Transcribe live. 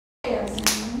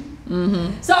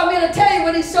So I'm going to tell you,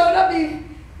 when he showed up,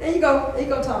 there you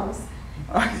go, Thomas.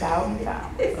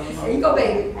 There you go,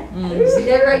 baby. See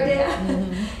that right there?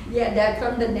 Yeah, that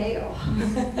from the nail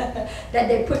that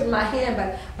they put in my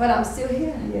hand, but I'm still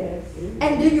here. Yes.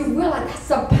 And do you realize that's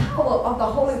the power of the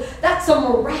Holy? That's a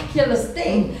miraculous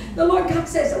thing. The Lord God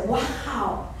says,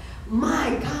 wow,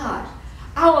 my God,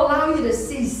 I'll allow you to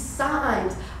see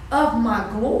signs of my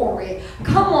glory.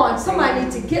 Come on, somebody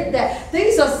needs to get that.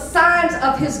 These are signs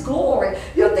of his glory.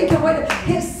 You're thinking, wait,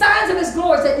 his signs of his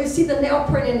glory is that you see the nail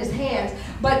print in his hands,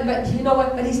 but you know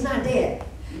what? But he's not dead.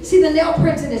 See the nail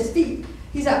prints in his feet.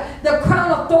 The crown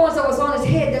of thorns that was on his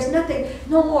head, there's nothing,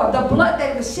 no more. The blood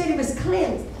that was shed, he was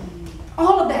cleansed.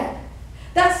 All of that.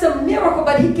 That's a miracle,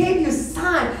 but he gave you a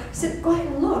sign. He said, go ahead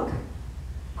and look.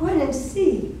 Go ahead and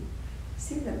see.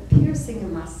 See the piercing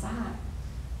in my side,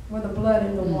 where the blood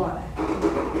and the water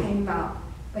came out.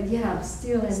 But yet I'm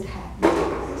still intact,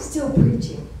 still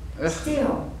preaching,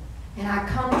 still. And I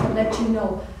come to let you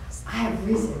know I have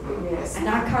risen. Yes. And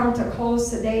I come to close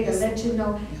today to let you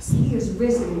know he is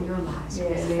risen in your lives.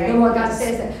 Yes. The Lord God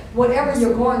says that whatever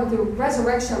you're going through,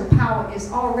 resurrection power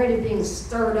is already being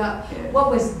stirred up. Yes.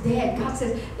 What was dead, God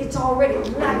says it's already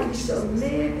like you shall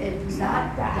live and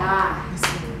not die.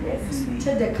 Yes.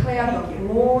 To declare the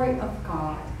glory of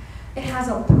God. It has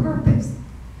a purpose.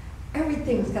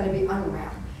 Everything's going to be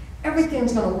unwrapped.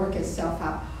 Everything's going to work itself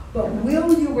out. But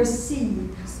will you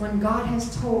receive when God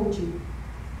has told you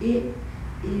it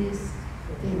is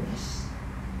finished?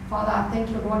 Father, I thank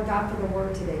you, Lord God, for the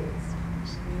word today.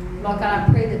 Lord God,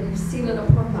 I pray that you seal it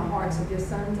upon the hearts of your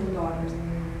sons and daughters.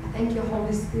 I thank you,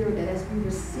 Holy Spirit, that as we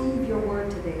receive your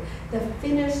word today, the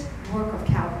finished work of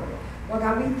Calvary. Lord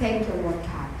God, we thank you, Lord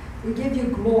God. We give you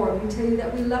glory. We tell you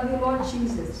that we love you, Lord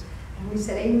Jesus. And we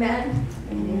said amen,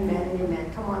 and amen, and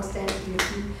amen. Come on, stand to your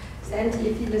feet. Stand to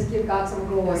your feet. Let's give God some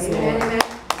glory. Amen, amen.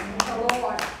 Thank the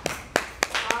Lord.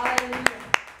 Hallelujah.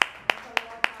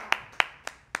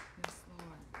 Yes,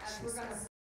 Lord. As we're going to